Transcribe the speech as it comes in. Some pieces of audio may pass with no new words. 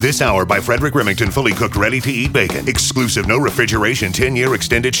This hour by Frederick Remington fully cooked, ready-to-eat bacon. Exclusive, no refrigeration, 10-year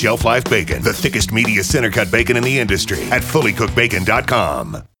extended shelf life bacon. The thickest, meatiest center-cut bacon in the industry at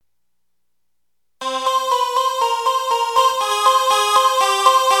fullycookedbacon.com.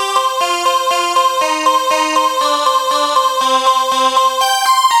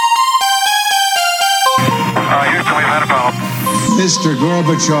 Mr.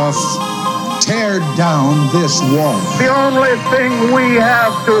 Gorbachev, tear down this wall. The only thing we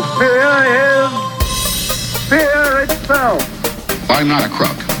have to fear is fear itself. I'm not a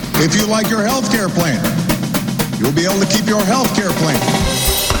crook. If you like your health care plan, you'll be able to keep your health care plan.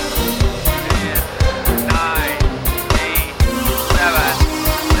 10, 9, 8, 7,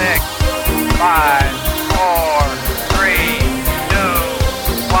 6, 5, 4, 3, 2,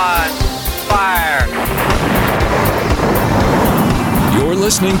 1, fire. You're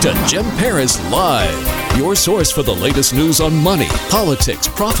listening to Jim Paris Live, your source for the latest news on money, politics,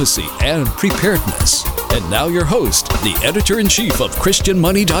 prophecy, and preparedness. And now your host, the editor-in-chief of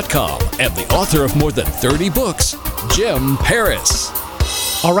ChristianMoney.com and the author of more than 30 books, Jim Paris.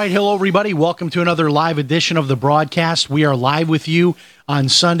 All right, hello, everybody. Welcome to another live edition of the broadcast. We are live with you on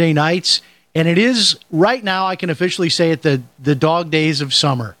Sunday nights, and it is, right now, I can officially say it, the dog days of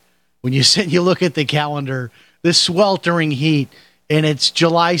summer. When you sit and you look at the calendar, the sweltering heat, and it's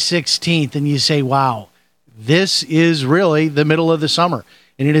July 16th, and you say, wow, this is really the middle of the summer.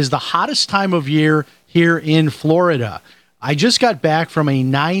 And it is the hottest time of year here in Florida. I just got back from a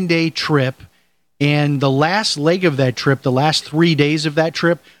 9-day trip, and the last leg of that trip, the last 3 days of that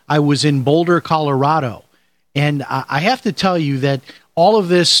trip, I was in Boulder, Colorado. And I have to tell you that all of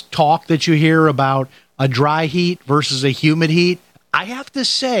this talk that you hear about a dry heat versus a humid heat, I have to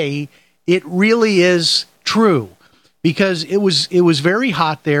say it really is true. Because it was very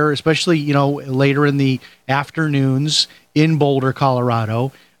hot there, especially, later in the afternoons in Boulder,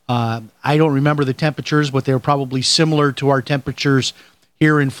 Colorado. I don't remember the temperatures, but they're probably similar to our temperatures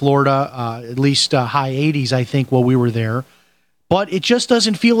here in Florida, at least high 80s, I think, while we were there. But it just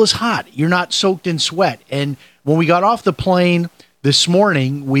doesn't feel as hot. You're not soaked in sweat. And when we got off the plane this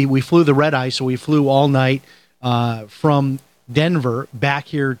morning, we flew the red eye, so we flew all night from Denver back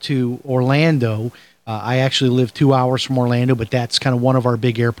here to Orlando. I actually live 2 hours from Orlando, but that's kind of one of our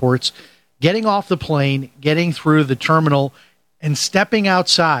big airports. Getting off the plane, getting through the terminal, and stepping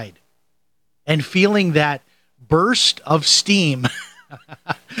outside and feeling that burst of steam,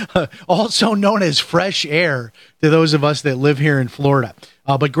 also known as fresh air to those of us that live here in Florida.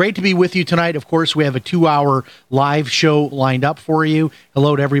 But great to be with you tonight. Of course, we have a 2-hour live show lined up for you.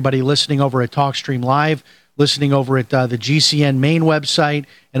 Hello to everybody listening over at TalkStream Live, listening over at the GCN main website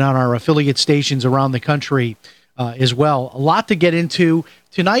and on our affiliate stations around the country as well. A lot to get into.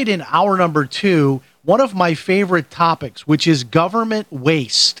 Tonight in hour number 2, one of my favorite topics, which is government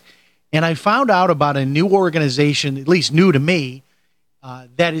waste. And I found out about a new organization, at least new to me,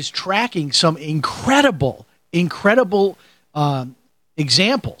 that is tracking some incredible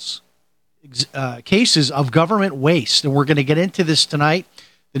examples, cases of government waste. And we're going to get into this tonight.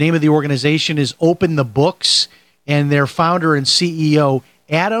 The name of the organization is Open the Books, and their founder and CEO,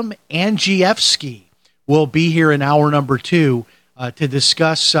 Adam Andrzejewski, will be here in hour number 2 to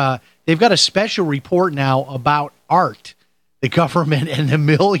discuss. They've got a special report now about art, the government, and the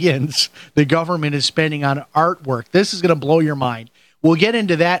millions the government is spending on artwork. This is going to blow your mind. We'll get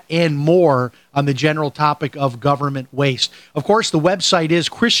into that and more on the general topic of government waste. Of course, the website is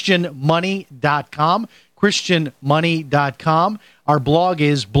ChristianMoney.com. ChristianMoney.com. Our blog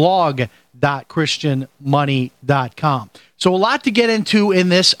is blog.christianmoney.com. So a lot to get into in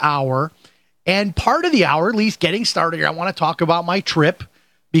this hour. And part of the hour, at least getting started here, I want to talk about my trip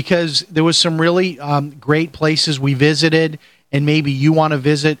because there was some really great places we visited, and maybe you want to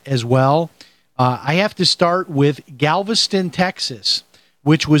visit as well. I have to start with Galveston, Texas,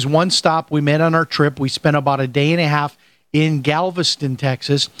 which was one stop we made on our trip. We spent about a day and a half in Galveston,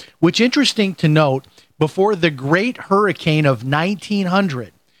 Texas, which, interesting to note, before the great hurricane of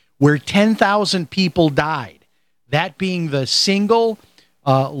 1900, where 10,000 people died, that being the single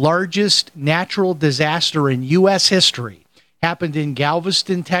largest natural disaster in U.S. history, happened in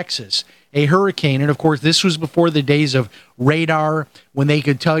Galveston, Texas, a hurricane. And, of course, this was before the days of radar, when they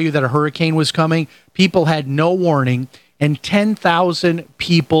could tell you that a hurricane was coming. People had no warning, and 10,000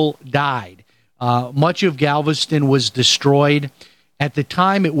 people died. Much of Galveston was destroyed. At the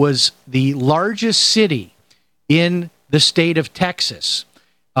time, it was the largest city in the state of Texas.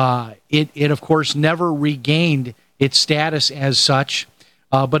 It, of course, never regained its status as such,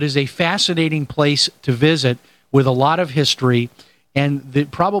 but is a fascinating place to visit with a lot of history. And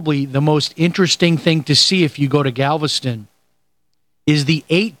probably the most interesting thing to see if you go to Galveston is the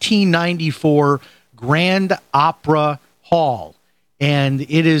 1894 Grand Opera Hall. And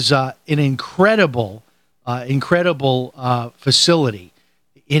it is an incredible facility.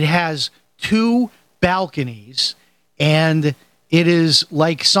 It has 2 balconies, and it is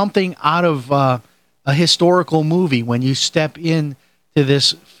like something out of a historical movie when you step into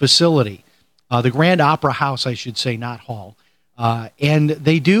this facility. The Grand Opera House, I should say, not hall. And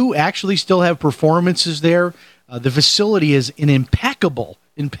they do actually still have performances there. The facility is in impeccable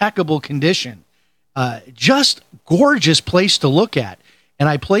condition. Just gorgeous place to look at. And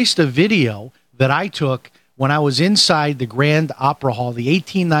I placed a video that I took when I was inside the Grand Opera Hall, the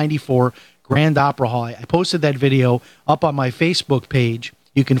 1894 Grand Opera Hall. I posted that video up on my Facebook page.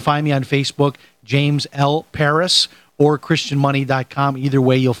 You can find me on Facebook, James L. Paris, or ChristianMoney.com. Either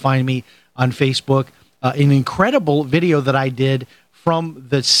way, you'll find me on Facebook. An incredible video that I did from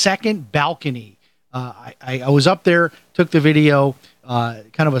the second balcony. I was up there, took the video,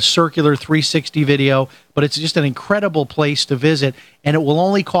 kind of a circular 360 video, but it's just an incredible place to visit, and it will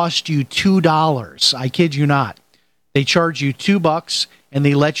only cost you $2. I kid you not. They charge you $2, and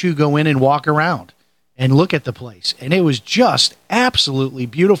they let you go in and walk around and look at the place. And it was just absolutely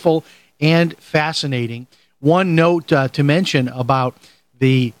beautiful and fascinating. One note to mention about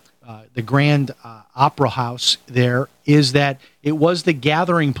the Grand Opera House there is that it was the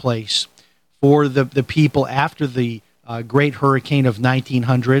gathering place for the people after the great hurricane of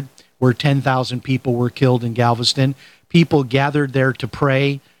 1900, where 10,000 people were killed in Galveston. People gathered there to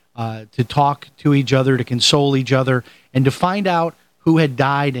pray, to talk to each other, to console each other, and to find out who had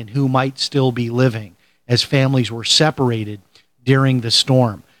died and who might still be living as families were separated during the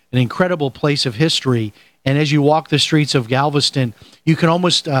storm. An incredible place of history. And as you walk the streets of Galveston, you can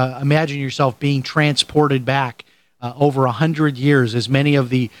almost imagine yourself being transported back over 100 years, as many of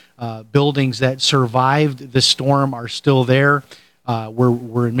the buildings that survived the storm are still there,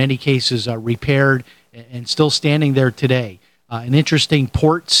 were in many cases repaired and still standing there today. An interesting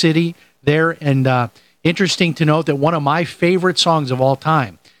port city there, and interesting to note that one of my favorite songs of all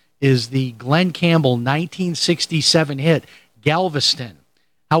time is the Glenn Campbell 1967 hit, Galveston.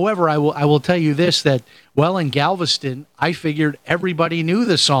 However, I will tell you this, that, well, in Galveston, I figured everybody knew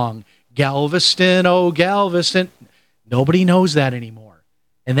the song, Galveston, oh, Galveston. Nobody knows that anymore.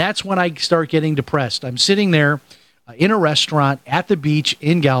 And that's when I start getting depressed. I'm sitting there in a restaurant at the beach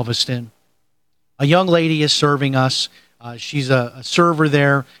in Galveston. A young lady is serving us. She's a server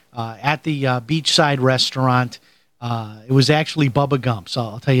there at the beachside restaurant. It was actually Bubba Gump's.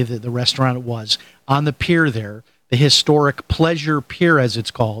 I'll tell you the restaurant it was. On the pier there, the historic Pleasure Pier, as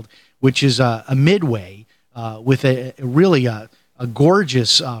it's called, which is a midway with a really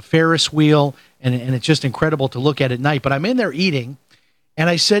gorgeous Ferris wheel, and it's just incredible to look at night. But I'm in there eating, and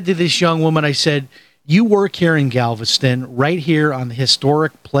I said to this young woman, I said, you work here in Galveston, right here on the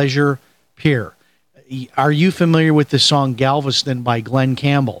historic Pleasure Pier. Are you familiar with the song Galveston by Glenn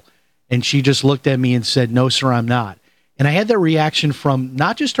Campbell? And she just looked at me and said, no, sir, I'm not. And I had that reaction from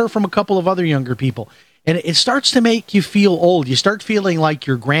not just her, from a couple of other younger people. And it starts to make you feel old. You start feeling like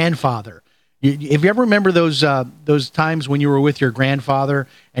your grandfather. If you ever remember those times when you were with your grandfather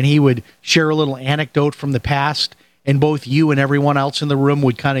and he would share a little anecdote from the past, and both you and everyone else in the room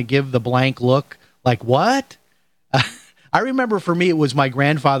would kind of give the blank look, like, what? I remember for me, it was my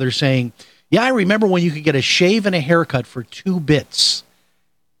grandfather saying, yeah, I remember when you could get a shave and a haircut for 2 bits.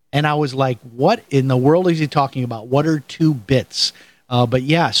 And I was like, what in the world is he talking about? What are 2 bits? But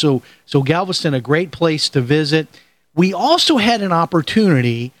yeah, so Galveston, a great place to visit. We also had an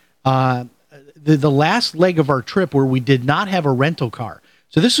opportunity, the last leg of our trip, where we did not have a rental car.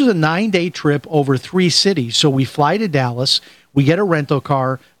 So this was a 9-day trip over 3 cities. So we fly to Dallas, we get a rental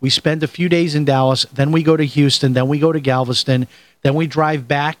car, we spend a few days in Dallas, then we go to Houston, then we go to Galveston, then we drive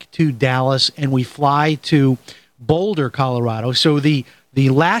back to Dallas, and we fly to Boulder, Colorado. So the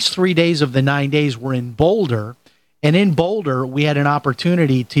last 3 days of the 9 days were in Boulder. And in Boulder, we had an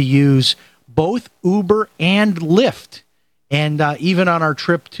opportunity to use both Uber and Lyft. And even on our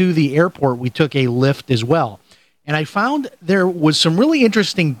trip to the airport, we took a Lyft as well. And I found there was some really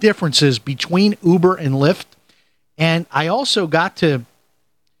interesting differences between Uber and Lyft. And I also got to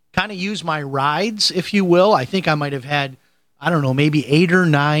kind of use my rides, if you will. I think I might have had, I don't know, maybe 8 or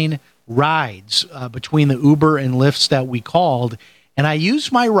 9 rides between the Uber and Lyfts that we called. And I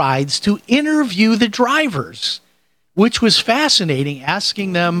used my rides to interview the drivers, which was fascinating,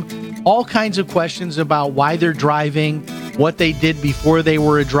 asking them all kinds of questions about why they're driving, what they did before they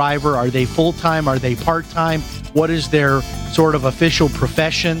were a driver. Are they full-time? Are they part-time? What is their sort of official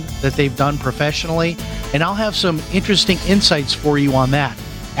profession that they've done professionally? And I'll have some interesting insights for you on that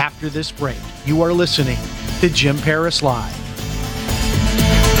after this break. You are listening to Jim Paris Live.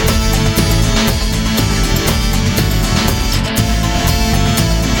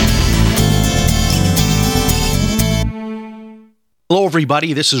 Hello,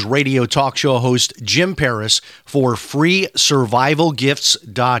 everybody. This is radio talk show host Jim Paris for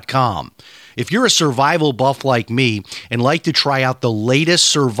FreeSurvivalGifts.com. If you're a survival buff like me and like to try out the latest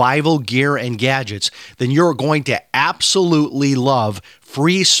survival gear and gadgets, then you're going to absolutely love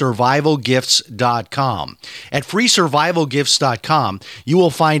FreeSurvivalGifts.com. At FreeSurvivalGifts.com, you will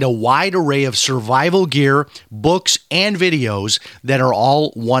find a wide array of survival gear, books, and videos that are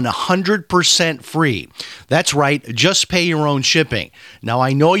all 100% free. That's right, just pay your own shipping. Now,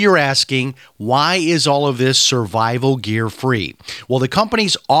 I know you're asking, why is all of this survival gear free? Well, the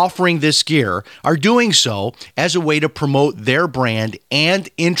companies offering this gear are doing so as a way to promote their brand and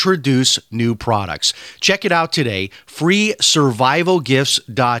introduce new products. Check it out today, FreeSurvivalGifts.com.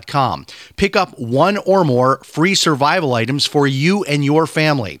 Pick up one or more free survival items for you and your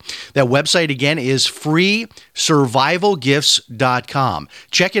family. That website again is FreeSurvivalGifts.com.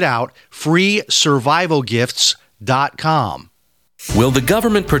 Check it out, FreeSurvivalGifts.com. Will the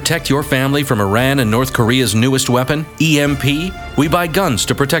government protect your family from Iran and North Korea's newest weapon, EMP? We buy guns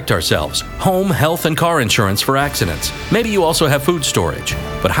to protect ourselves, home, health, and car insurance for accidents. Maybe you also have food storage.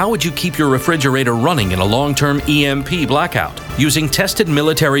 But how would you keep your refrigerator running in a long-term EMP blackout? Using tested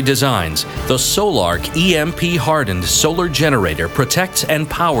military designs, the Solarc EMP-hardened solar generator protects and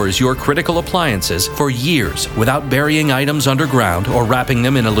powers your critical appliances for years without burying items underground or wrapping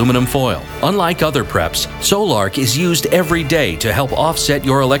them in aluminum foil. Unlike other preps, Solarc is used every day to help offset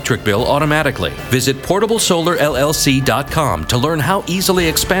your electric bill automatically. Visit PortableSolarLLC.com to learn how easily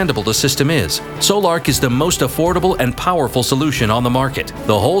expandable the system is. Solarc is the most affordable and powerful solution on the market.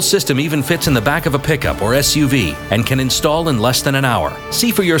 The whole system even fits in the back of a pickup or SUV and can install in less than an hour.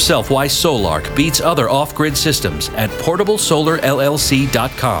 See for yourself why Solarc beats other off-grid systems at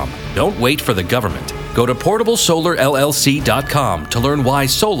PortableSolarLLC.com. Don't wait for the government. Go to PortableSolarLLC.com to learn why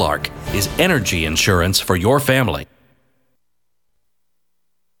Solarc is energy insurance for your family.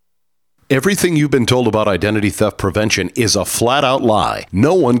 Everything you've been told about identity theft prevention is a flat-out lie.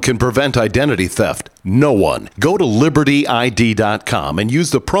 No one can prevent identity theft. No one. Go to LibertyID.com and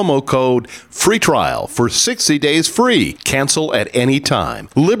use the promo code FREETRIAL for 60 days free. Cancel at any time.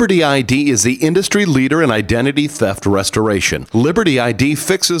 Liberty ID is the industry leader in identity theft restoration. Liberty ID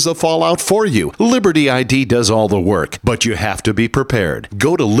fixes the fallout for you. Liberty ID does all the work, but you have to be prepared.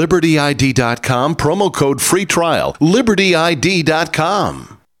 Go to LibertyID.com, promo code FREETRIAL.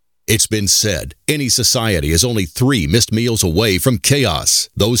 LibertyID.com. It's been said, any society is only 3 missed meals away from chaos.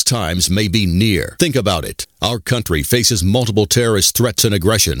 Those times may be near. Think about it. Our country faces multiple terrorist threats and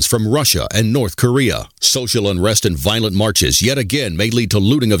aggressions from Russia and North Korea. Social unrest and violent marches yet again may lead to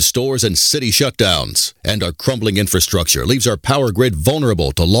looting of stores and city shutdowns. And our crumbling infrastructure leaves our power grid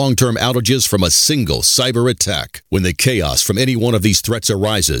vulnerable to long-term outages from a single cyber attack. When the chaos from any one of these threats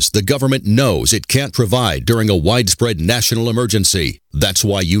arises, the government knows it can't provide during a widespread national emergency. That's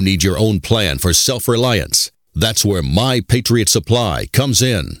why you need your own plan for self-reliance. That's where My Patriot Supply comes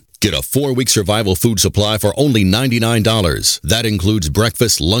in. Get a 4-week survival food supply for only $99. That includes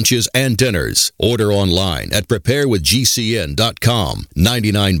breakfast, lunches, and dinners. Order online at preparewithgcn.com.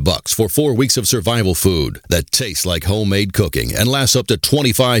 $99 for 4 weeks of survival food that tastes like homemade cooking and lasts up to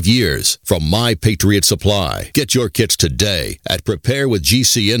 25 years. From My Patriot Supply. Get your kits today at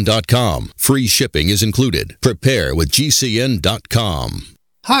preparewithgcn.com. Free shipping is included. Preparewithgcn.com.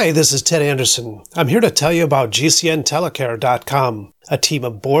 Hi, this is Ted Anderson. I'm here to tell you about GCNtelecare.com, a team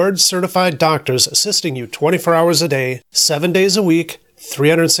of board-certified doctors assisting you 24 hours a day, 7 days a week,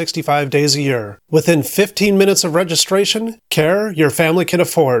 365 days a year. Within 15 minutes of registration, care your family can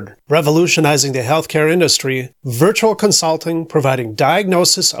afford. Revolutionizing the healthcare industry, virtual consulting providing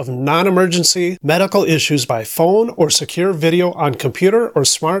diagnosis of non-emergency medical issues by phone or secure video on computer or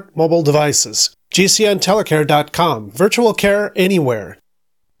smart mobile devices. GCNtelecare.com, virtual care anywhere.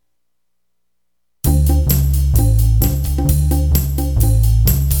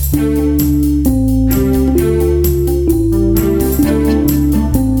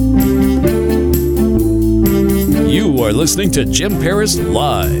 You are listening to Jim Paris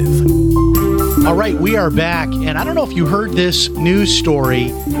Live. All right, we are back, and I don't know if you heard this news story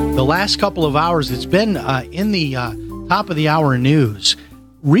the last couple of hours. It's been in the top of the hour news.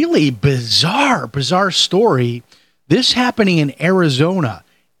 Really bizarre story. This happening in Arizona.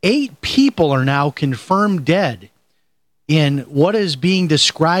 8 people are now confirmed dead in what is being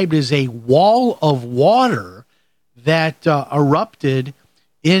described as a wall of water that erupted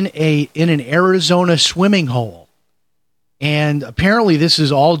in an Arizona swimming hole. And apparently this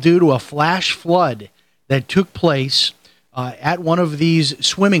is all due to a flash flood that took place at one of these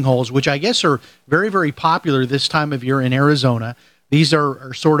swimming holes, which I guess are very, very popular this time of year in Arizona. These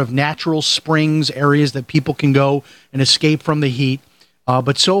are sort of natural springs, areas that people can go and escape from the heat.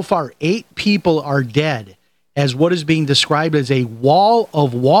 But so far, 8 people are dead as what is being described as a wall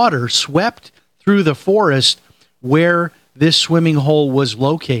of water swept through the forest where this swimming hole was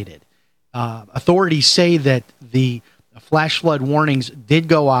located. Authorities say that the flash flood warnings did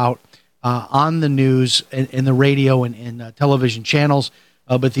go out on the news and the radio and television channels,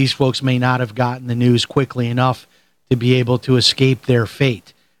 but these folks may not have gotten the news quickly enough to be able to escape their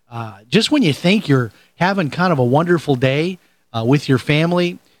fate. Just when you think you're having kind of a wonderful day with your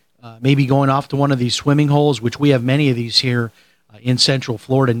family, maybe going off to one of these swimming holes, which we have many of these here in Central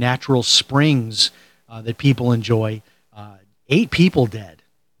Florida, natural springs that people enjoy. 8 people dead.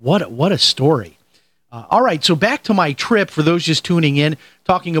 What a story. All right, so back to my trip, for those just tuning in,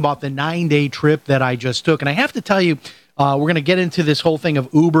 talking about the 9-day trip that I just took. And I have to tell you, we're going to get into this whole thing of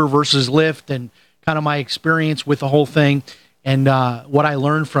Uber versus Lyft and kind of my experience with the whole thing and what I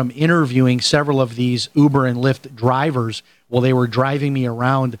learned from interviewing several of these Uber and Lyft drivers while they were driving me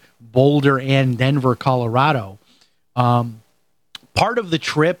around Boulder and Denver, Colorado. Part of the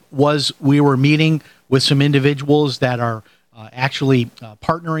trip was we were meeting with some individuals that are actually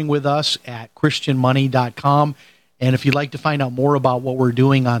partnering with us at christianmoney.com. And if you'd like to find out more about what we're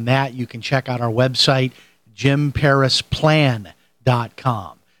doing on that, you can check out our website,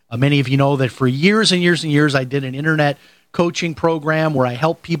 jimparisplan.com. Many of you know that for years and years and years, I did an internet coaching program where I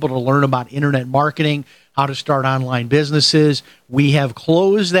help people to learn about internet marketing, how to start online businesses. We have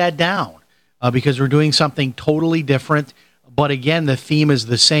closed that down because we're doing something totally different. But again, the theme is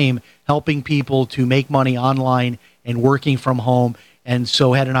the same, helping people to make money online and working from home. And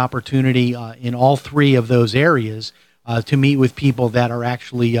so had an opportunity in all 3 of those areas to meet with people that are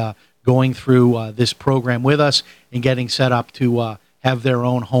actually going through this program with us and getting set up to have their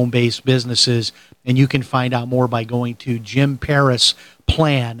own home-based businesses. And you can find out more by going to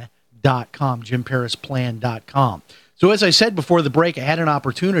jimparisplan.com, jimparisplan.com. So as I said before the break, I had an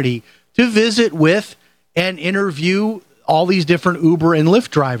opportunity to visit with and interview all these different Uber and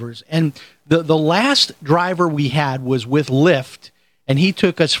Lyft drivers. And the last driver we had was with Lyft, and he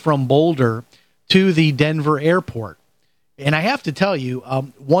took us from Boulder to the Denver airport. And I have to tell you,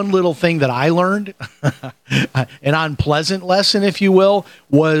 one little thing that I learned, an unpleasant lesson, if you will,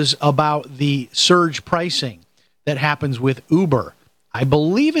 was about the surge pricing that happens with Uber. I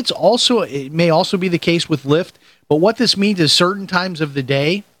believe it may also be the case with Lyft, but what this means is certain times of the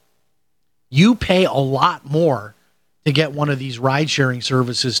day, you pay a lot more to get one of these ride-sharing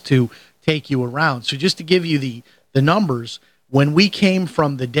services to take you around. So just to give you the numbers, when we came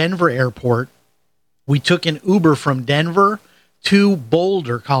from the Denver airport, we took an Uber from Denver to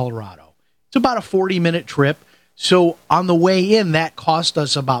Boulder, Colorado. It's about a 40-minute trip. So on the way in, that cost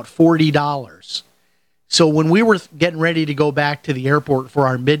us about $40. So when we were getting ready to go back to the airport for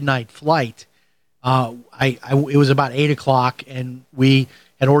our midnight flight, it was about 8 o'clock, and we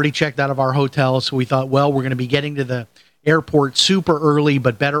had already checked out of our hotel. So we thought, well, we're going to be getting to the airport super early,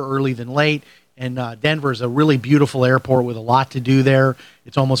 but better early than late. And Denver is a really beautiful airport with a lot to do there.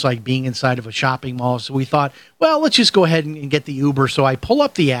 It's almost like being inside of a shopping mall. So we thought, well, let's just go ahead and get the Uber. So I pull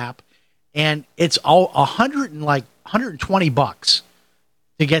up the app, and it's all $120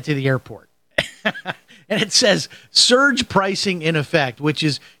 to get to the airport. And it says surge pricing in effect, which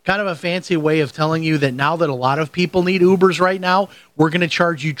is kind of a fancy way of telling you that now that a lot of people need Ubers right now, we're going to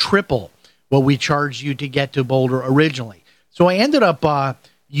charge you triple what we charged you to get to Boulder originally. So I ended up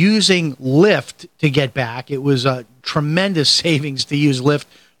using Lyft to get back. It was a tremendous savings to use Lyft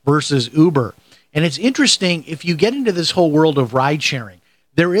versus Uber. And it's interesting, if you get into this whole world of ride sharing,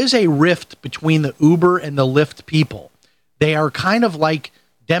 there is a rift between the Uber and the Lyft people. They are kind of like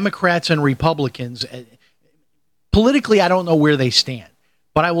Democrats and Republicans. Politically, I don't know where they stand.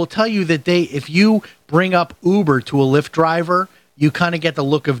 But I will tell you that if you bring up Uber to a Lyft driver, you kind of get the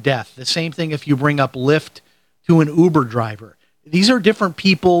look of death. The same thing if you bring up Lyft to an Uber driver. These are different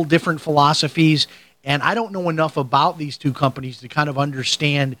people, different philosophies, and I don't know enough about these two companies to kind of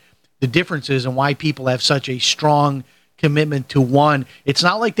understand the differences and why people have such a strong commitment to one. It's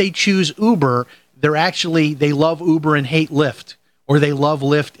not like they choose Uber. They love Uber and hate Lyft, or they love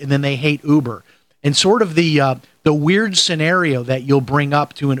Lyft and then they hate Uber. And sort of the weird scenario that you'll bring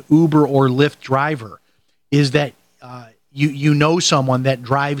up to an Uber or Lyft driver is that you know someone that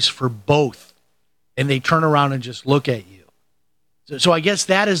drives for both, and they turn around and just look at you. So I guess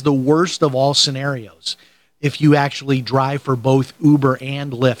that is the worst of all scenarios if you actually drive for both Uber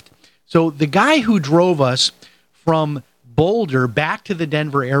and Lyft. So the guy who drove us from Boulder back to the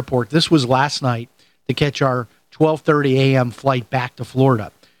Denver airport, this was last night to catch our 12:30 a.m. flight back to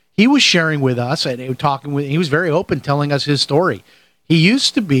Florida. He was sharing with us and he was very open, telling us his story. He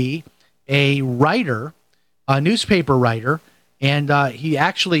used to be a writer, a newspaper writer, and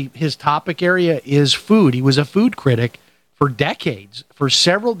his topic area is food. He was a food critic for decades for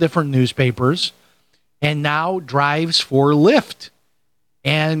several different newspapers, and now drives for Lyft.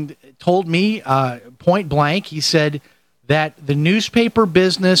 And told me point blank, he said that the newspaper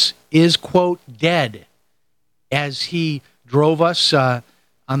business is, quote, dead, as he drove us on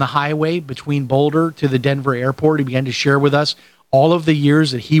the highway between Boulder to the Denver airport. He began to share with us all of the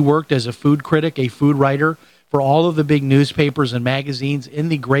years that he worked as a food critic, a food writer for all of the big newspapers and magazines in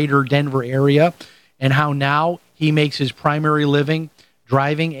the greater Denver area, and how now he makes his primary living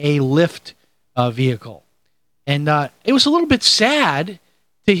driving a Lyft vehicle. And it was a little bit sad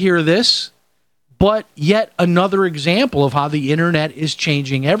to hear this, but yet another example of how the internet is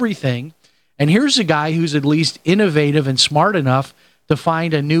changing everything. And here's a guy who's at least innovative and smart enough to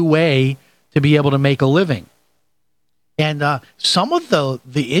find a new way to be able to make a living. And some of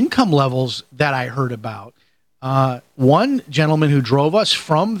the income levels that I heard about, one gentleman who drove us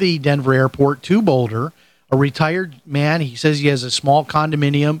from the Denver airport to Boulder, a retired man, he says he has a small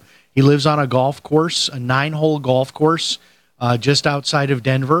condominium. He lives on a golf course, a 9-hole golf course, just outside of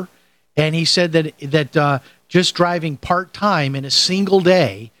Denver. And he said that just driving part-time in a single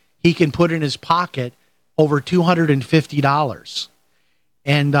day, he can put in his pocket over $250.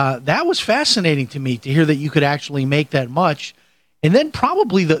 And that was fascinating to me to hear that you could actually make that much. And then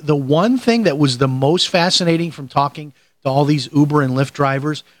probably the one thing that was the most fascinating from talking to all these Uber and Lyft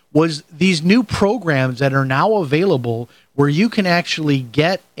drivers was these new programs that are now available where you can actually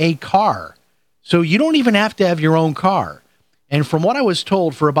get a car. So you don't even have to have your own car. And from what I was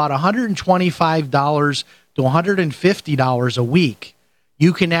told, for about $125 to $150 a week,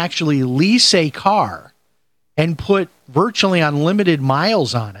 you can actually lease a car and put virtually unlimited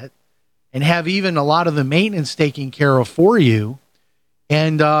miles on it and have even a lot of the maintenance taken care of for you,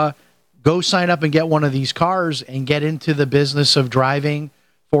 and go sign up and get one of these cars and get into the business of driving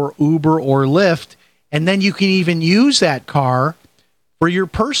for Uber or Lyft. And then you can even use that car for your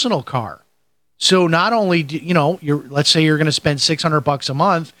personal car. So not only let's say you're going to spend $600 a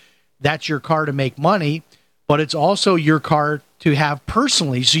month, that's your car to make money, but it's also your car to have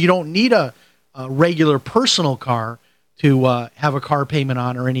personally. So you don't need a regular personal car to have a car payment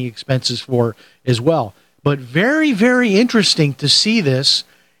on or any expenses for as well. But very, very interesting to see this.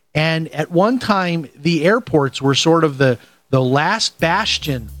 And at one time, the airports were sort of the last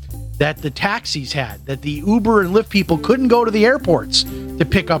bastion that the taxis had, that the Uber and Lyft people couldn't go to the airports to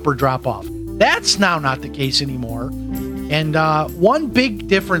pick up or drop off. That's now not the case anymore. And one big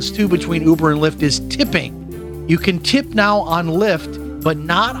difference, too, between Uber and Lyft is tipping. You can tip now on Lyft, but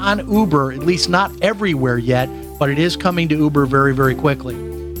not on Uber, at least not everywhere yet, but it is coming to Uber very, very quickly.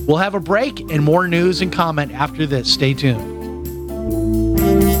 We'll have a break and more news and comment after this. Stay tuned.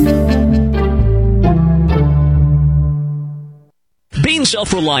 Being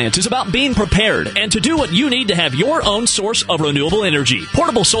self-reliant is about being prepared and to do what you need to have your own source of renewable energy.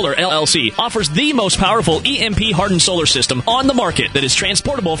 Portable Solar LLC offers the most powerful EMP-hardened solar system on the market that is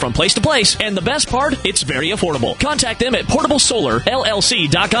transportable from place to place, and the best part, it's very affordable. Contact them at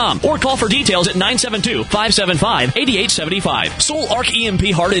portablesolarllc.com or call for details at 972-575-8875. Soul Arc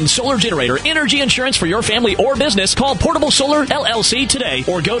EMP-hardened solar generator energy insurance for your family or business. Call Portable Solar LLC today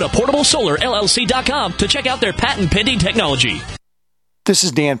or go to portablesolarllc.com to check out their patent-pending technology. This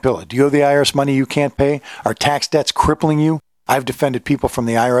is Dan Pilla. Do you owe the IRS money you can't pay? Are tax debts crippling you? I've defended people from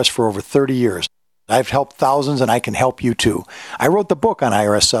the IRS for over 30 years. I've helped thousands, and I can help you too. I wrote the book on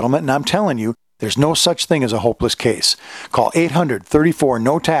IRS settlement, and I'm telling you, there's no such thing as a hopeless case. Call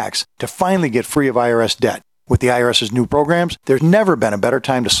 800-34-NO-TAX to finally get free of IRS debt. With the IRS's new programs, there's never been a better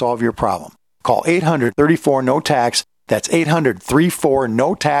time to solve your problem. Call 800-34-NO-TAX. That's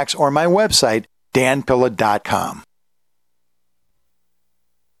 800-34-NO-TAX, or my website, danpilla.com.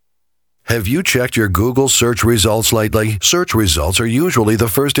 Have you checked your Google search results lately? Search results are usually the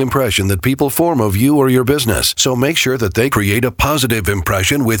first impression that people form of you or your business, so make sure that they create a positive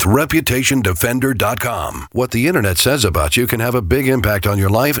impression with ReputationDefender.com. What the internet says about you can have a big impact on your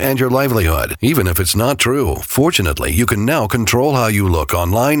life and your livelihood, even if it's not true. Fortunately, you can now control how you look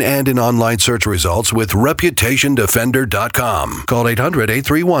online and in online search results with ReputationDefender.com. Call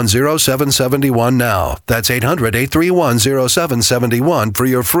 800-831-0771 now. That's 800-831-0771 for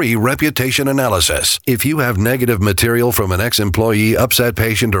your free Reputation reputation analysis. If you have negative material from an ex-employee, upset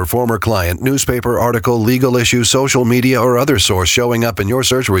patient, or former client, newspaper article, legal issue, social media, or other source showing up in your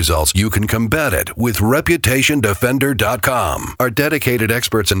search results, you can combat it with ReputationDefender.com. Our dedicated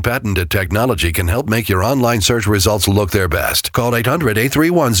experts in patented technology can help make your online search results look their best. Call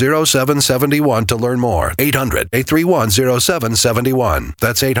 800-831-0771 to learn more. 800-831-0771.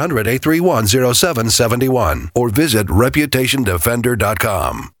 That's 800-831-0771. Or visit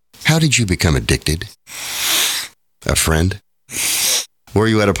ReputationDefender.com. How did you become addicted? A friend? Were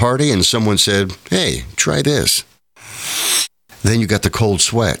you at a party and someone said, "Hey, try this"? Then you got the cold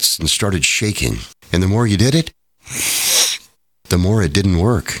sweats and started shaking. And the more you did it, the more it didn't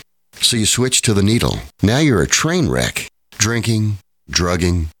work. So you switched to the needle. Now you're a train wreck. Drinking,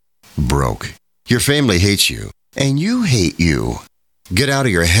 drugging, broke. Your family hates you, and you hate you. Get out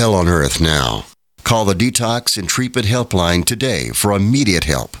of your hell on earth now. Call the Detox and Treatment Helpline today for immediate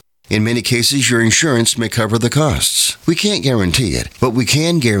help. In many cases, your insurance may cover the costs. We can't guarantee it, but we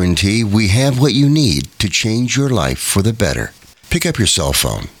can guarantee we have what you need to change your life for the better. Pick up your cell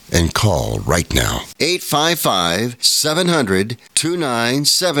phone and call right now.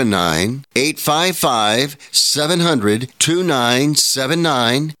 855-700-2979.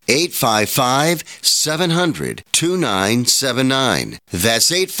 855-700-2979. 855-700-2979.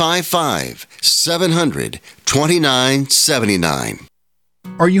 That's 855-700-2979.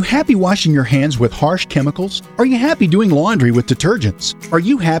 Are you happy washing your hands with harsh chemicals? Are you happy doing laundry with detergents? Are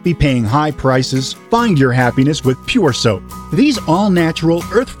you happy paying high prices? Find your happiness with Pure Soap. These all-natural,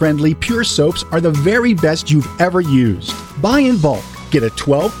 earth-friendly Pure Soaps are the very best you've ever used. Buy in bulk. Get a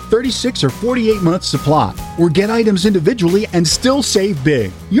 12, 36, or 48-month supply, or get items individually and still save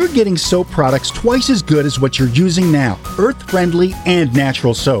big. You're getting soap products twice as good as what you're using now. Earth-friendly and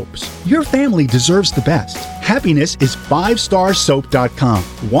natural soaps. Your family deserves the best. Happiness is 5starsoap.com.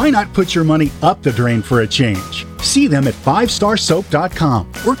 Why not put your money up the drain for a change? See them at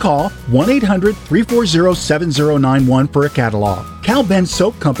 5starsoap.com or call 1-800-340-7091 for a catalog. Cal Ben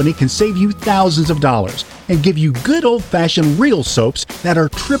Soap Company can save you thousands of dollars and give you good old-fashioned real soaps that are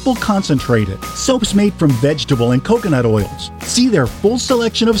triple concentrated. Soaps made from vegetable and coconut oils. See their full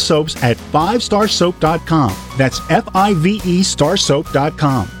selection of soaps at 5starsoap.com. That's F-I-V-E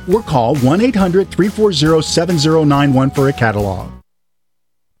starsoap.com. Or call 1-800-340-7091 for a catalog.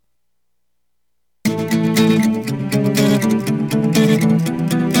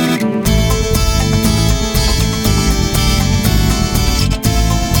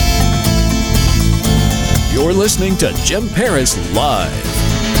 You're listening to Jim Paris Live.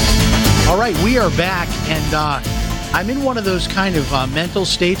 All right, we are back, and I'm in one of those kind of mental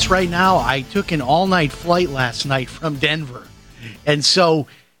states right now. I took an all-night flight last night from Denver, and so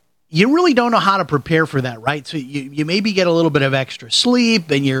you really don't know how to prepare for that, right? So you maybe get a little bit of extra sleep,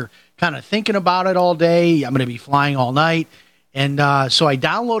 and you're kind of thinking about it all day. I'm going to be flying all night, and so I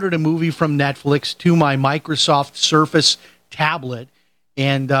downloaded a movie from Netflix to my Microsoft Surface tablet,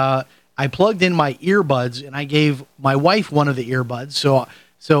 and I plugged in my earbuds, and I gave my wife one of the earbuds. So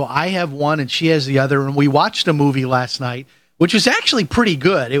I have one, and she has the other. And we watched a movie last night, which was actually pretty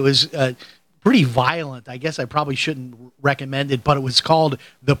good. It was pretty violent. I guess I probably shouldn't recommend it, but it was called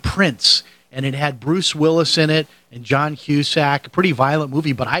The Prince, and it had Bruce Willis in it and John Cusack. A pretty violent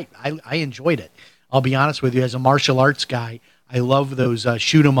movie, but I enjoyed it. I'll be honest with you, as a martial arts guy, I love those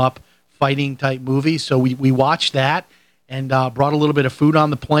shoot-'em-up fighting type movies. So we watched that. And brought a little bit of food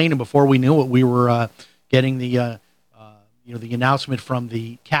on the plane, and before we knew it, we were getting the announcement from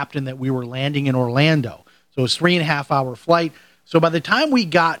the captain that we were landing in Orlando. So it was a 3.5-hour flight. So by the time we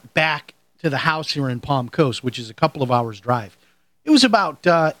got back to the house here in Palm Coast, which is a couple of hours drive, it was about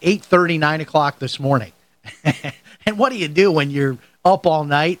 8:30, 9 o'clock this morning. And what do you do when you're up all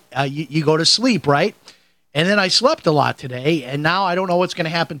night? You go to sleep, right? And then I slept a lot today, and now I don't know what's going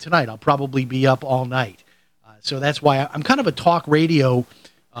to happen tonight. I'll probably be up all night. So that's why I'm kind of a talk radio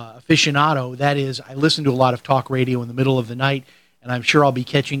aficionado. That is, I listen to a lot of talk radio in the middle of the night, and I'm sure I'll be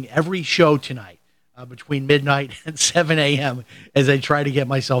catching every show tonight between midnight and 7 a.m. as I try to get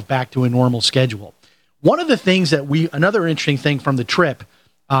myself back to a normal schedule. One of the things another interesting thing from the trip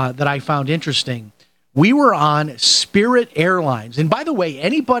that I found interesting, we were on Spirit Airlines. And by the way,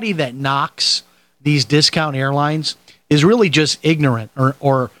 anybody that knocks these discount airlines is really just ignorant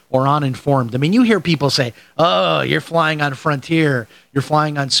or uninformed. I mean, you hear people say, "Oh, you're flying on Frontier, you're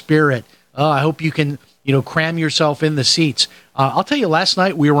flying on Spirit. Oh, I hope you can, cram yourself in the seats." I'll tell you, last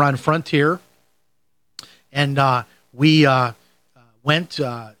night we were on Frontier, and we went.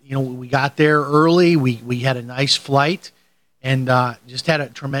 We got there early. We had a nice flight, and just had a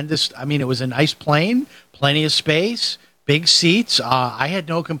tremendous. I mean, it was a nice plane, plenty of space, big seats. I had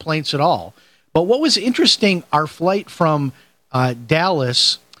no complaints at all. But what was interesting, our flight from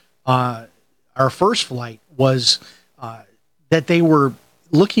Dallas, our first flight, was that they were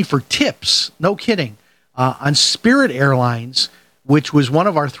looking for tips, no kidding, on Spirit Airlines, which was one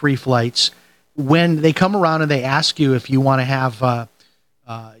of our 3 flights. When they come around and they ask you if you want to have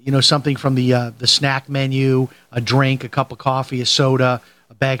something from the snack menu, a drink, a cup of coffee, a soda,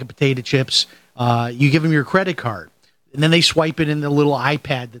 a bag of potato chips, you give them your credit card. And then they swipe it in the little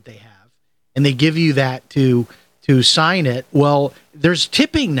iPad that they have. And they give you that to sign it. Well, there's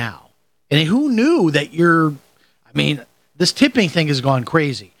tipping now. And who knew that this tipping thing has gone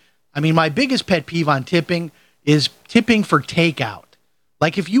crazy. I mean, my biggest pet peeve on tipping is tipping for takeout.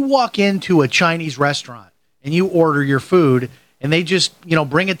 Like if you walk into a Chinese restaurant and you order your food and they just,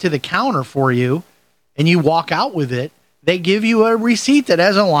 bring it to the counter for you and you walk out with it, they give you a receipt that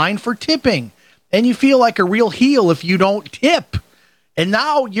has a line for tipping. And you feel like a real heel if you don't tip. And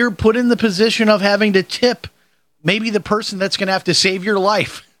now you're put in the position of having to tip maybe the person that's going to have to save your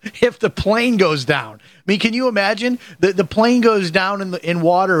life if the plane goes down. I mean, can you imagine? The plane goes down in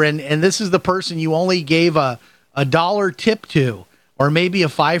water, and this is the person you only gave a $1 tip to, or maybe a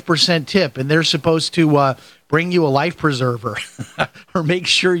 5% tip, and they're supposed to bring you a life preserver or make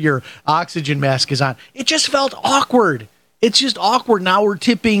sure your oxygen mask is on. It just felt awkward. It's just awkward. Now we're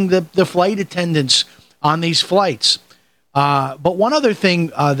tipping the flight attendants on these flights. But one other thing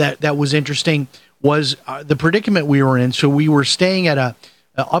that was interesting was the predicament we were in. So we were staying at an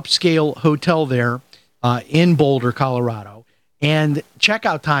upscale hotel there in Boulder, Colorado, and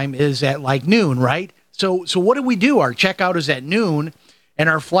checkout time is at like noon, right? So what do we do? Our checkout is at noon, and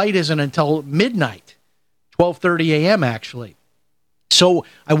our flight isn't until midnight, 12:30 a.m. actually. So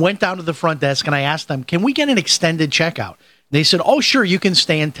I went down to the front desk and I asked them, can we get an extended checkout? They said, oh, sure, you can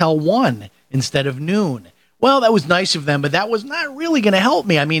stay until 1 instead of noon. Well, that was nice of them, but that was not really going to help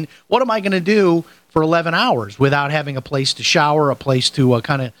me. I mean, what am I going to do for 11 hours without having a place to shower, a place to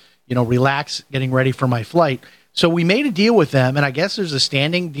kind of, relax, getting ready for my flight? So we made a deal with them, and I guess there's a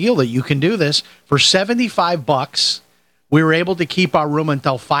standing deal that you can do this. For $75, we were able to keep our room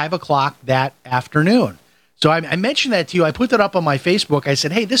until 5 o'clock that afternoon. So I mentioned that to you. I put that up on my Facebook. I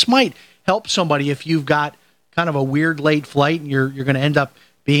said, hey, this might help somebody if you've got kind of a weird late flight and you're going to end up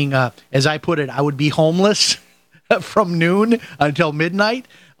being, as I put it, I would be homeless from noon until midnight.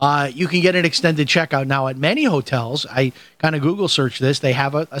 You can get an extended checkout now at many hotels. I kind of Google search this. They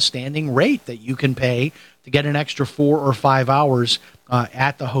have a standing rate that you can pay to get an extra 4 or 5 hours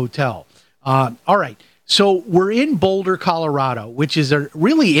at the hotel. All right. So we're in Boulder, Colorado, which is a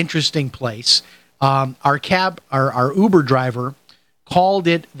really interesting place. Our Uber driver called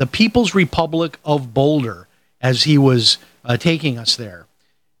it the People's Republic of Boulder as he was taking us there.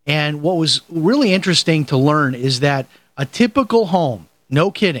 And what was really interesting to learn is that a typical home, no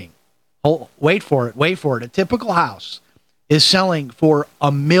kidding, wait for it, a typical house is selling for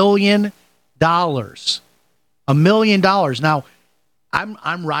 $1 million. $1 million. Now,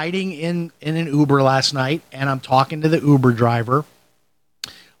 I'm riding in an Uber last night, and I'm talking to the Uber driver,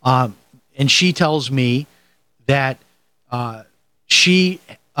 and she tells me that she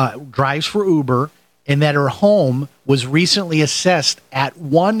drives for Uber and that her home was recently assessed at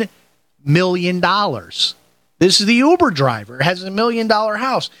 $1 million. This is the Uber driver. It has $1 million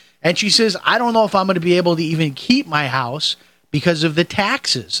house. And she says, I don't know if I'm going to be able to even keep my house because of the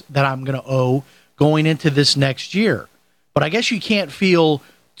taxes that I'm going to owe going into this next year. But I guess you can't feel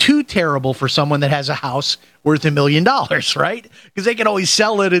too terrible for someone that has a house worth $1 million, right? Because they can always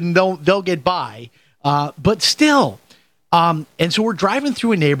sell it and they'll get by. But still, and so we're driving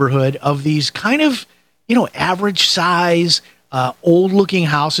through a neighborhood of these kind of, average size, old looking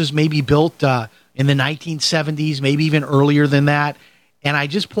houses, maybe built in the 1970s, maybe even earlier than that. And I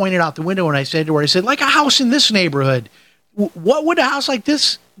just pointed out the window and I said to her, like a house in this neighborhood, what would a house like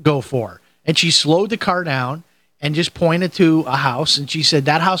this go for? And she slowed the car down and just pointed to a house. And she said,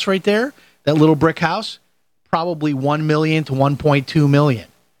 that house right there, that little brick house, probably $1 million to $1.2 million.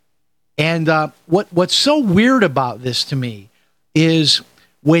 And what's so weird about this to me is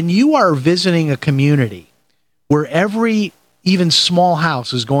when you are visiting a community where every even small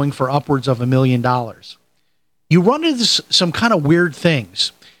house is going for upwards of $1 million, you run into some kind of weird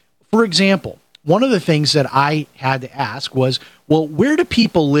things. For example, one of the things that I had to ask was, well, where do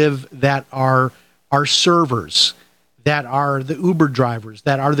people live that are servers, that are the Uber drivers,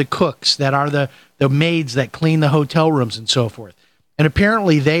 that are the cooks, that are the maids that clean the hotel rooms and so forth? And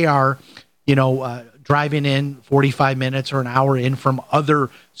apparently they are, driving in 45 minutes or an hour in from other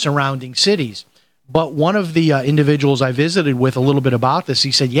surrounding cities. But one of the individuals I visited with a little bit about this,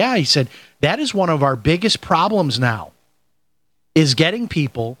 he said, that is one of our biggest problems now is getting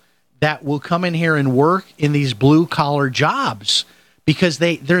people that will come in here and work in these blue-collar jobs because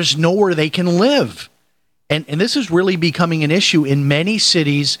there's nowhere they can live. And this is really becoming an issue in many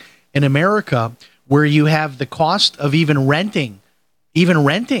cities in America where you have the cost of even renting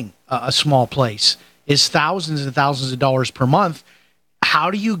a small place is thousands and thousands of dollars per month.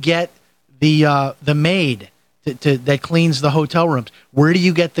 How do you get the maid that cleans the hotel rooms? Where do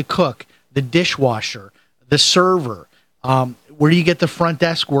you get the cook, the dishwasher, the server? Where do you get the front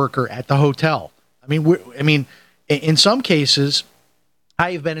desk worker at the hotel? I mean, in some cases,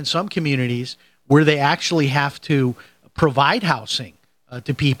 I have been in some communities where they actually have to provide housing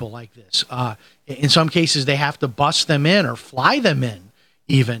to people like this. In some cases, they have to bus them in or fly them in.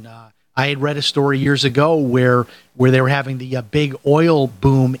 Even I had read a story years ago where they were having the big oil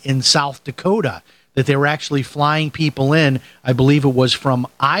boom in South Dakota, that they were actually flying people in. I believe it was from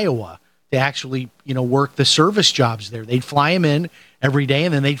Iowa to actually, work the service jobs there. They'd fly them in every day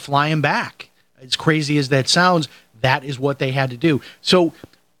and then they'd fly them back. As crazy as that sounds, that is what they had to do. So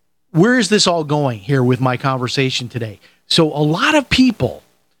where is this all going here with my conversation today? So a lot of people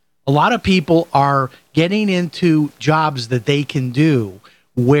are getting into jobs that they can do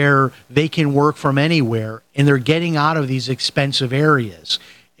where they can work from anywhere, and they're getting out of these expensive areas.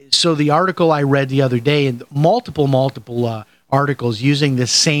 So the article I read the other day, and multiple articles using the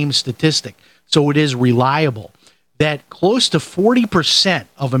same statistic, so it is reliable, that close to 40%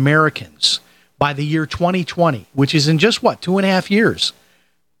 of Americans by the year 2020, which is in just 2.5 years,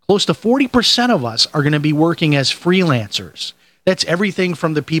 close to 40% of us are going to be working as freelancers. That's everything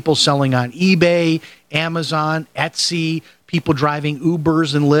from the people selling on eBay, Amazon, Etsy, people driving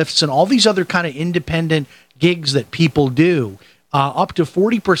Ubers and Lyfts, and all these other kind of independent gigs that people do. Up to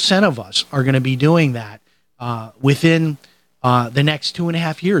 40% of us are going to be doing that within the next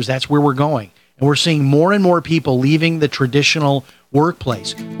 2.5 years. That's where we're going. And we're seeing more and more people leaving the traditional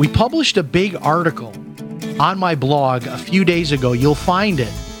workplace. We published a big article on my blog a few days ago. You'll find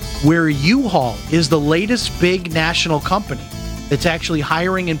it, where U-Haul is the latest big national company that's actually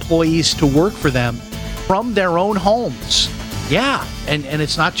hiring employees to work for them from their own homes. Yeah, and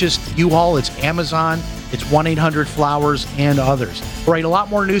it's not just U-Haul, it's Amazon, it's 1-800-Flowers, and others. All right, a lot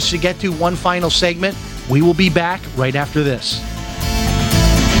more news to get to. One final segment. We will be back right after this.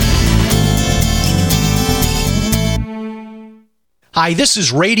 Hi, this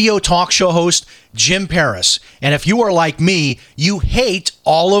is radio talk show host Jim Paris. And if you are like me, you hate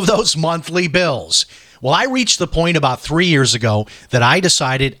all of those monthly bills. Well, I reached the point about 3 years ago that I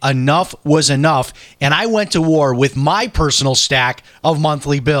decided enough was enough, and I went to war with my personal stack of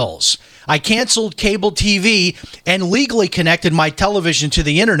monthly bills. I canceled cable TV and legally connected my television to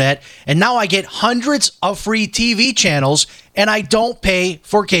the internet, and now I get hundreds of free TV channels, and I don't pay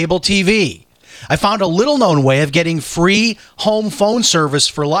for cable TV. I found a little-known way of getting free home phone service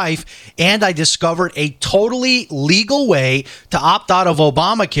for life, and I discovered a totally legal way to opt out of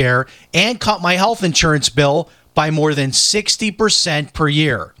Obamacare and cut my health insurance bill by more than 60% per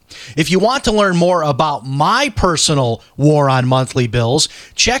year. If you want to learn more about my personal war on monthly bills,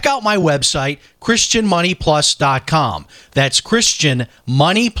 check out my website, ChristianMoneyPlus.com. That's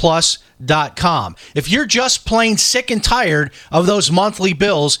ChristianMoneyPlus.com. If you're just plain sick and tired of those monthly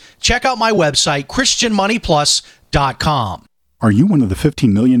bills, check out my website, ChristianMoneyPlus.com. Are you one of the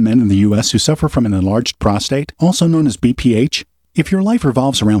 15 million men in the U.S. who suffer from an enlarged prostate, also known as BPH? If your life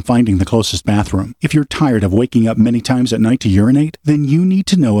revolves around finding the closest bathroom, if you're tired of waking up many times at night to urinate, then you need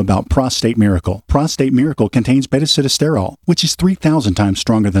to know about Prostate Miracle. Prostate Miracle contains beta-sitosterol, which is 3,000 times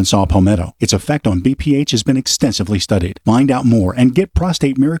stronger than saw palmetto. Its effect on BPH has been extensively studied. Find out more and get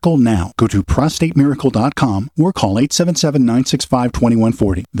Prostate Miracle now. Go to prostatemiracle.com or call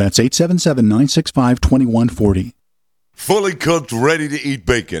 877-965-2140. That's 877-965-2140. Fully cooked, ready-to-eat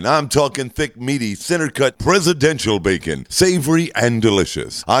bacon. I'm talking thick, meaty, center-cut presidential bacon. Savory and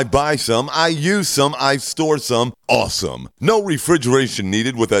delicious. I buy some, I use some, I store some. Awesome. No refrigeration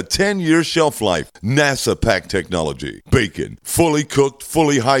needed with a 10-year shelf life. NASA-packed technology. Bacon. Fully cooked,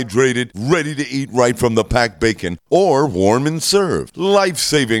 fully hydrated, ready to eat right from the packed bacon or warm and served.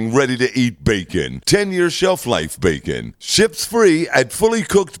 Life-saving, ready-to-eat bacon. 10-year shelf life bacon. Ships free at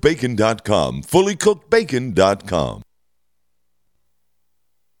fullycookedbacon.com. Fullycookedbacon.com.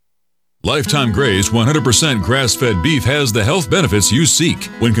 Lifetime Graze 100% grass-fed beef has the health benefits you seek.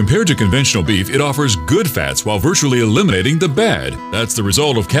 When compared to conventional beef, it offers good fats while virtually eliminating the bad. That's the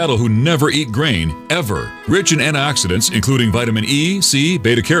result of cattle who never eat grain, ever. Rich in antioxidants, including vitamin E, C,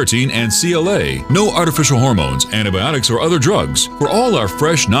 beta-carotene, and CLA. No artificial hormones, antibiotics, or other drugs. For all our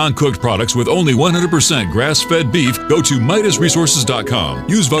fresh, non-cooked products with only 100% grass-fed beef, go to MidasResources.com.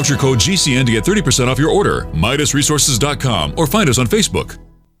 Use voucher code GCN to get 30% off your order. MidasResources.com or find us on Facebook.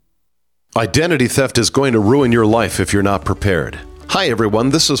 Identity theft is going to ruin your life if you're not prepared. Hi everyone,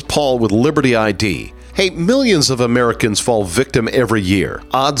 this is Paul with Liberty ID. Hey, millions of Americans fall victim every year.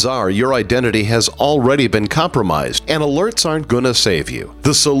 Odds are your identity has already been compromised, and alerts aren't going to save you.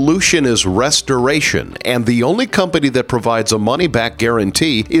 The solution is restoration, and the only company that provides a money-back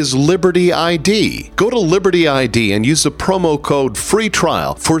guarantee is Liberty ID. Go to Liberty ID and use the promo code FREE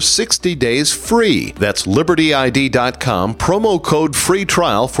TRIAL for 60 days free. That's libertyid.com, promo code FREE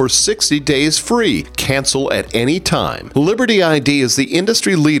TRIAL for 60 days free. Cancel at any time. Liberty ID is the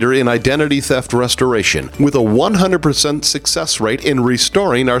industry leader in identity theft restoration, with a 100% success rate in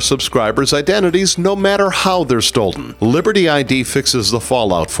restoring our subscribers' identities no matter how they're stolen. Liberty ID fixes the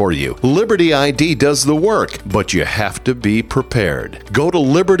fallout for you. Liberty ID does the work, but you have to be prepared. Go to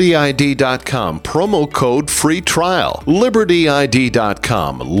libertyid.com, promo code FREE TRIAL.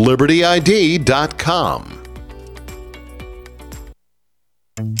 libertyid.com, libertyid.com.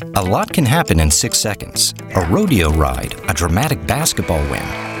 A lot can happen in 6 seconds. A rodeo ride, a dramatic basketball win,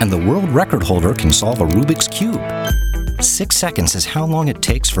 and the world record holder can solve a Rubik's Cube. 6 seconds is how long it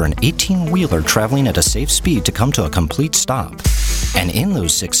takes for an 18-wheeler traveling at a safe speed to come to a complete stop. And in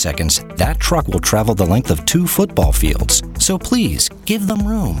those 6 seconds, that truck will travel the length of 2 football fields. So please, give them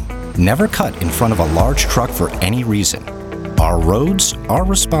room. Never cut in front of a large truck for any reason. Our roads, our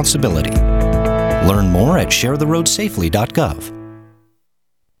responsibility. Learn more at sharetheroadsafely.gov.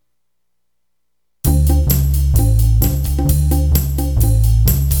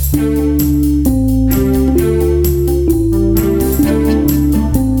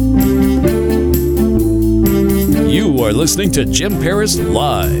 You are listening to Jim Paris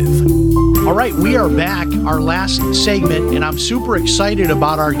Live. All right, we are back, our last segment, and I'm super excited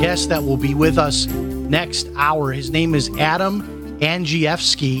about our guest that will be with us next hour. His name is Adam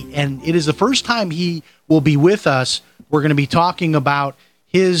Andrzejewski, and it is the first time he will be with us. We're going to be talking about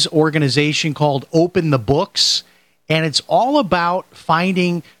his organization called Open the Books, and it's all about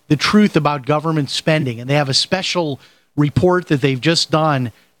finding the truth about government spending. And they have a special report that they've just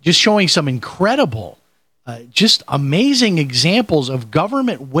done, just showing some incredible, just amazing examples of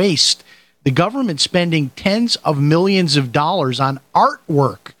government waste, the government spending tens of millions of dollars on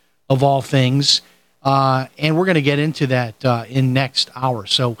artwork, of all things. And we're going to get into that in next hour,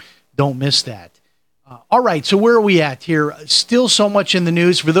 so don't miss that. All right, so where are we at here? Still so much in the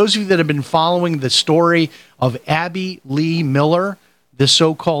news. For those of you that have been following the story of Abby Lee Miller, the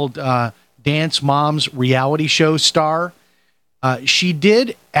so-called Dance Moms reality show star, she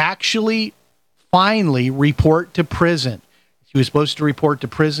did actually finally report to prison. She was supposed to report to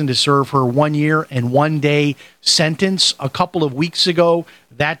prison to serve her 1 year and 1 day sentence a couple of weeks ago.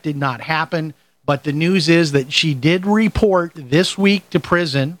 That did not happen. But the news is that she did report this week to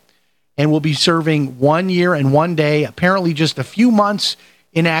prison and will be serving 1 year and 1 day, apparently just a few months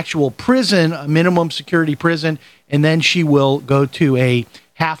in actual prison, a minimum security prison, and then she will go to a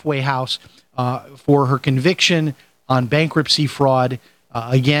halfway house for her conviction on bankruptcy fraud.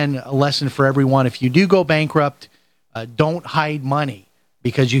 Again, a lesson for everyone. If you do go bankrupt, don't hide money,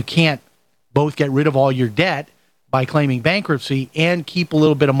 because you can't both get rid of all your debt by claiming bankruptcy and keep a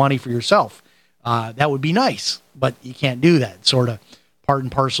little bit of money for yourself. That would be nice, but you can't do that. It's sort of part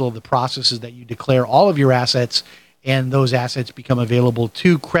and parcel of the process is that you declare all of your assets, and those assets become available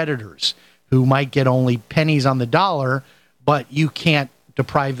to creditors who might get only pennies on the dollar, but you can't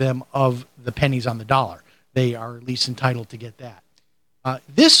deprive them of the pennies on the dollar. They are at least entitled to get that.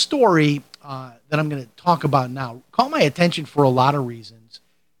 This story that I'm going to talk about now caught my attention for a lot of reasons.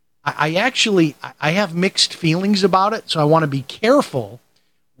 I have mixed feelings about it, so I want to be careful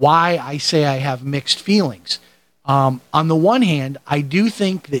why I say I have mixed feelings. On the one hand, I do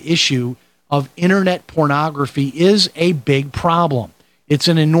think the issue of internet pornography is a big problem. It's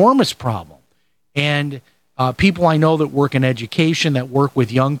an enormous problem. And people I know that work in education, that work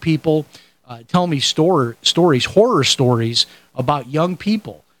with young people, tell me stories, horror stories about young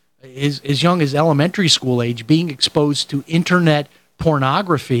people as young as elementary school age being exposed to internet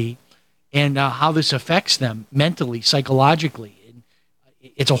pornography and how this affects them mentally, psychologically.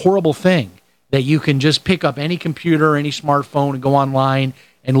 It's a horrible thing that you can just pick up any computer, any smartphone, and go online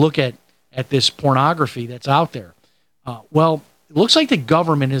and look at this pornography that's out there. Well, it looks like the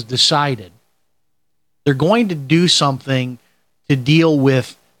government has decided they're going to do something to deal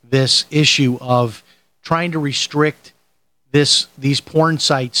with this issue of trying to restrict these porn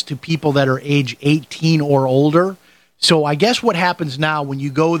sites to people that are age 18 or older. So I guess what happens now when you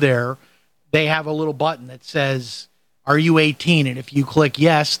go there, they have a little button that says, are you 18? And if you click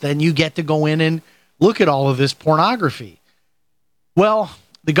yes, then you get to go in and look at all of this pornography. Well,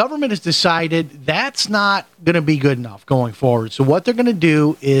 the government has decided that's not going to be good enough going forward. So what they're going to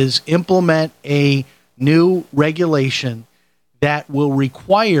do is implement a new regulation that will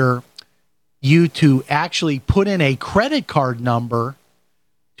require you to actually put in a credit card number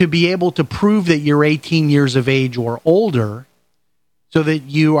to be able to prove that you're 18 years of age or older so that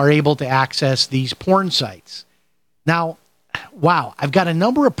you are able to access these porn sites. Now, wow, I've got a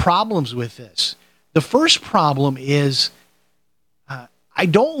number of problems with this. The first problem is I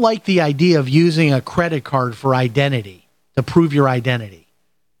don't like the idea of using a credit card for identity, to prove your identity.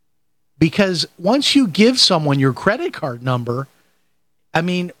 Because once you give someone your credit card number, I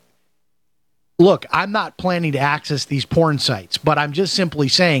mean, look, I'm not planning to access these porn sites, but I'm just simply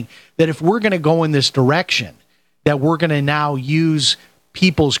saying that if we're going to go in this direction, that we're going to now use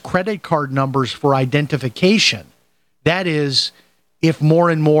people's credit card numbers for identification, that is, if more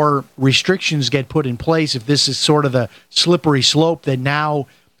and more restrictions get put in place, if this is sort of the slippery slope that now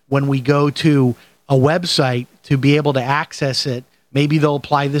when we go to a website to be able to access it, maybe they'll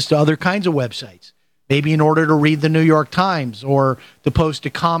apply this to other kinds of websites. Maybe in order to read the New York Times or to post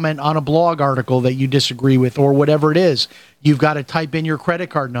a comment on a blog article that you disagree with or whatever it is, you've got to type in your credit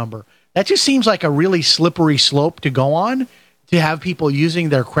card number. That just seems like a really slippery slope to go on, to have people using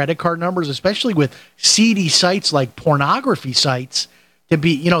their credit card numbers, especially with seedy sites like pornography sites, to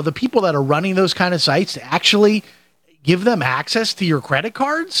be, the people that are running those kind of sites, to actually give them access to your credit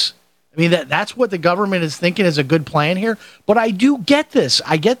cards. I mean, that's what the government is thinking is a good plan here. But I do get this.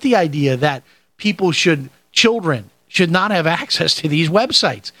 I get the idea that children should not have access to these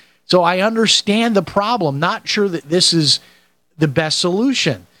websites. So I understand the problem. Not sure that this is the best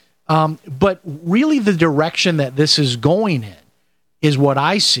solution. But really the direction that this is going in is what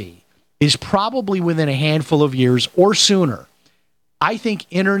I see is probably within a handful of years or sooner. I think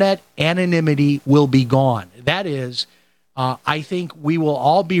internet anonymity will be gone. That is, I think we will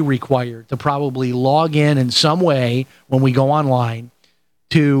all be required to probably log in some way when we go online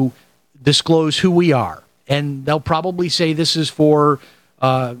to disclose who we are. And they'll probably say this is for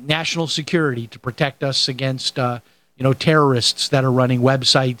national security, to protect us against terrorists that are running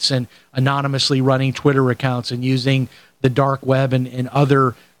websites and anonymously running Twitter accounts and using the dark web and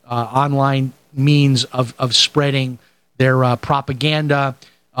other online means of spreading their propaganda,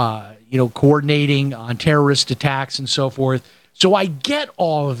 coordinating on terrorist attacks and so forth. So I get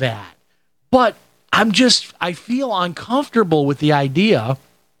all of that, but I feel uncomfortable with the idea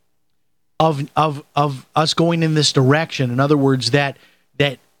of us going in this direction. In other words, that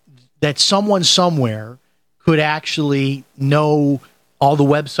someone somewhere could actually know all the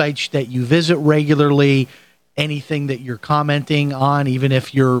websites that you visit regularly, anything that you're commenting on, even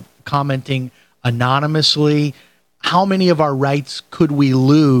if you're commenting anonymously. How many of our rights could we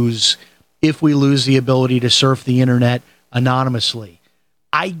lose if we lose the ability to surf the internet anonymously?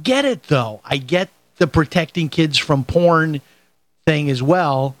 I get it, though. I get the protecting kids from porn thing as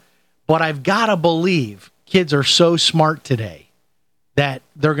well. But I've got to believe kids are so smart today that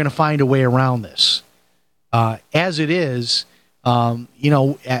they're going to find a way around this. As it is,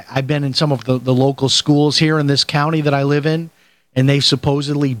 I've been in some of the local schools here in this county that I live in, and they've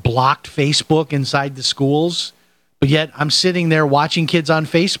supposedly blocked Facebook inside the schools. But yet I'm sitting there watching kids on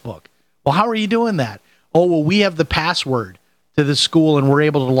Facebook. Well, how are you doing that? Oh, well, we have the password to the school, and we're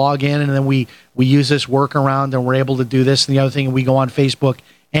able to log in, and then we use this workaround, and we're able to do this and the other thing, and we go on Facebook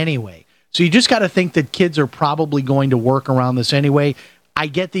anyway. So you just got to think that kids are probably going to work around this anyway. I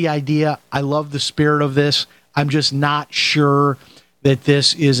get the idea. I love the spirit of this. I'm just not sure that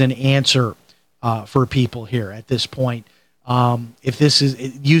this is an answer for people here at this point. If this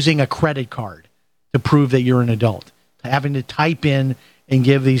is using a credit card to prove that you're an adult, having to type in and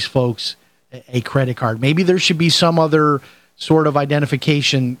give these folks a credit card. Maybe there should be some other sort of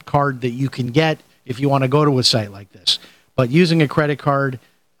identification card that you can get if you want to go to a site like this. But using a credit card,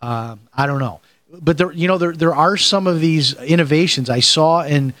 I don't know. But there are some of these innovations. I saw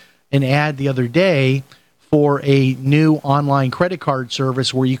an ad the other day for a new online credit card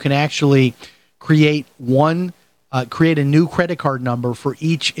service where you can actually create a new credit card number for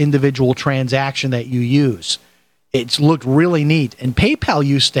each individual transaction that you use. It's looked really neat. And PayPal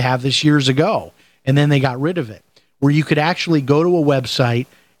used to have this years ago, and then they got rid of it, where you could actually go to a website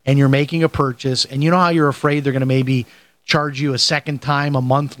and you're making a purchase, and you know how you're afraid they're going to maybe charge you a second time a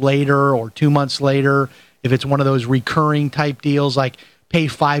month later or 2 months later. If it's one of those recurring type deals, like pay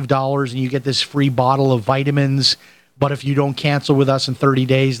 $5 and you get this free bottle of vitamins. But if you don't cancel with us in 30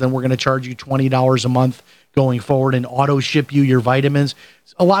 days, then we're going to charge you $20 a month going forward and auto ship you your vitamins.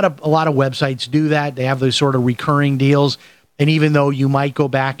 A lot of websites do that. They have those sort of recurring deals. And even though you might go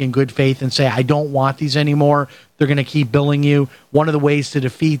back in good faith and say, I don't want these anymore, they're going to keep billing you. One of the ways to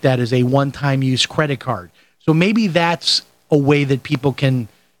defeat that is a one-time use credit card. So maybe that's a way that people can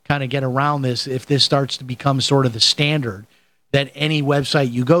kind of get around this if this starts to become sort of the standard, that any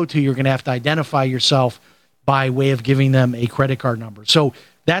website you go to, you're going to have to identify yourself by way of giving them a credit card number. So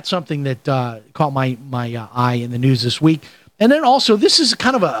that's something that caught my eye in the news this week. And then also, this is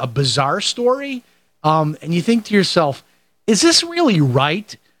kind of a bizarre story. And you think to yourself, is this really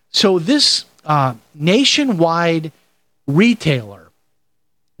right? So this nationwide retailer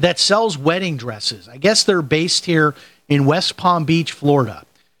that sells wedding dresses, I guess they're based here in West Palm Beach, Florida.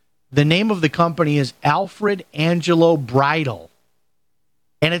 The name of the company is Alfred Angelo Bridal.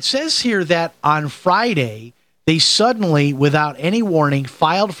 And it says here that on Friday, they suddenly, without any warning,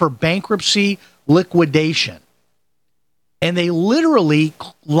 filed for bankruptcy liquidation. And they literally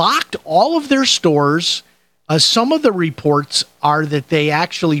locked all of their stores. Some of the reports are that they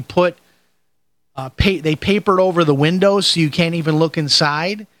actually put, they papered over the windows so you can't even look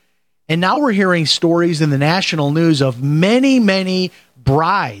inside. And now we're hearing stories in the national news of many, many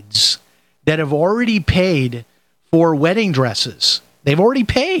brides that have already paid for wedding dresses. They've already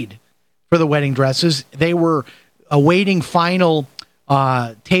paid for the wedding dresses. They were awaiting final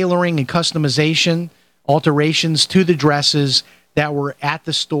tailoring and customization, alterations to the dresses that were at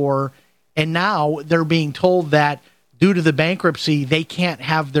the store. And now they're being told that due to the bankruptcy, they can't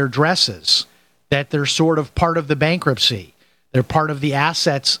have their dresses, that they're sort of part of the bankruptcy. They're part of the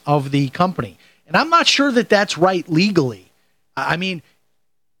assets of the company. And I'm not sure that that's right legally. I mean,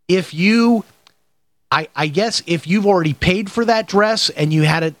 if you... I guess if you've already paid for that dress and you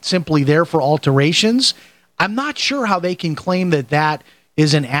had it simply there for alterations, I'm not sure how they can claim that that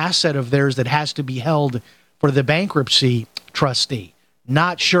is an asset of theirs that has to be held for the bankruptcy trustee.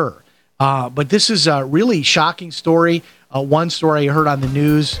 Not sure. But this is a really shocking story. One story I heard on the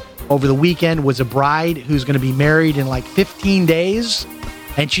news over the weekend was a bride who's going to be married in like 15 days,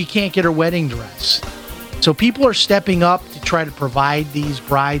 and she can't get her wedding dress. So people are stepping up to try to provide these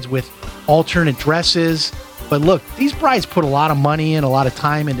brides with alternate dresses. But look, these brides put a lot of money in, a lot of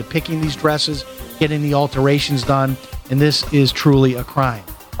time into picking these dresses, getting the alterations done, and this is truly a crime.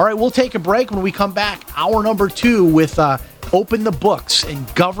 All right, we'll take a break. When we come back, hour number 2 with Open the Books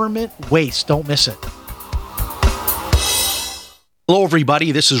and Government Waste. Don't miss it. Hello,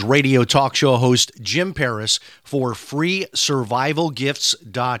 everybody. This is radio talk show host Jim Paris for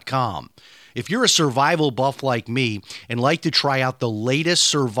FreeSurvivalGifts.com. If you're a survival buff like me and like to try out the latest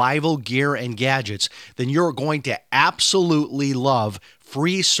survival gear and gadgets, then you're going to absolutely love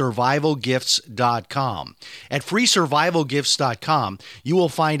FreeSurvivalGifts.com. At FreeSurvivalGifts.com, you will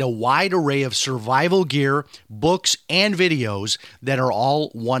find a wide array of survival gear, books, and videos that are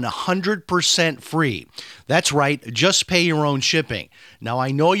all 100% free. That's right, just pay your own shipping. Now,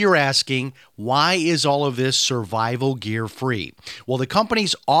 I know you're asking, why is all of this survival gear free? Well, the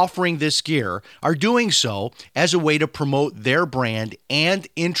companies offering this gear are doing so as a way to promote their brand and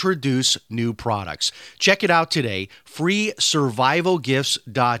introduce new products. Check it out today,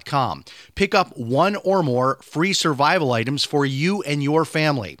 FreeSurvivalGifts.com. Pick up one or more free survival items for you and your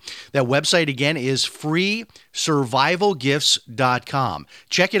family. That website again is FreeSurvivalGifts.com.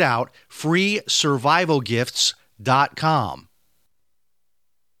 Check it out, FreeSurvivalGifts.com.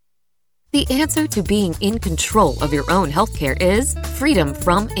 The answer to being in control of your own healthcare is freedom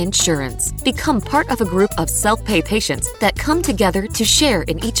from insurance. Become part of a group of self-pay patients that come together to share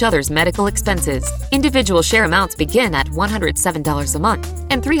in each other's medical expenses. Individual share amounts begin at $107 a month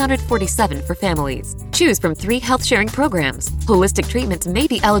and $347 for families. Choose from 3 health-sharing programs. Holistic treatments may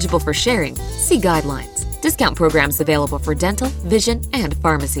be eligible for sharing. See guidelines. Discount programs available for dental, vision, and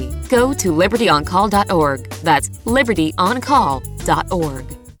pharmacy. Go to libertyoncall.org. That's libertyoncall.org.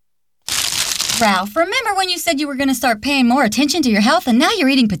 Ralph, remember when you said you were going to start paying more attention to your health and now you're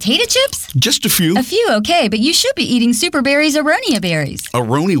eating potato chips? Just a few. A few, okay, but you should be eating Super Berry's Aronia berries.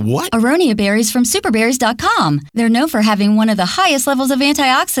 Aroni what? Aronia berries from superberries.com. They're known for having one of the highest levels of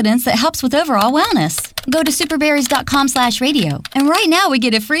antioxidants that helps with overall wellness. Go to superberries.com/radio. And right now we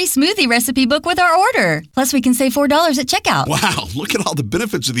get a free smoothie recipe book with our order. Plus we can save $4 at checkout. Wow, look at all the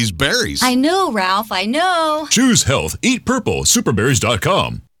benefits of these berries. I know, Ralph, I know. Choose health. Eat purple.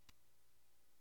 Superberries.com.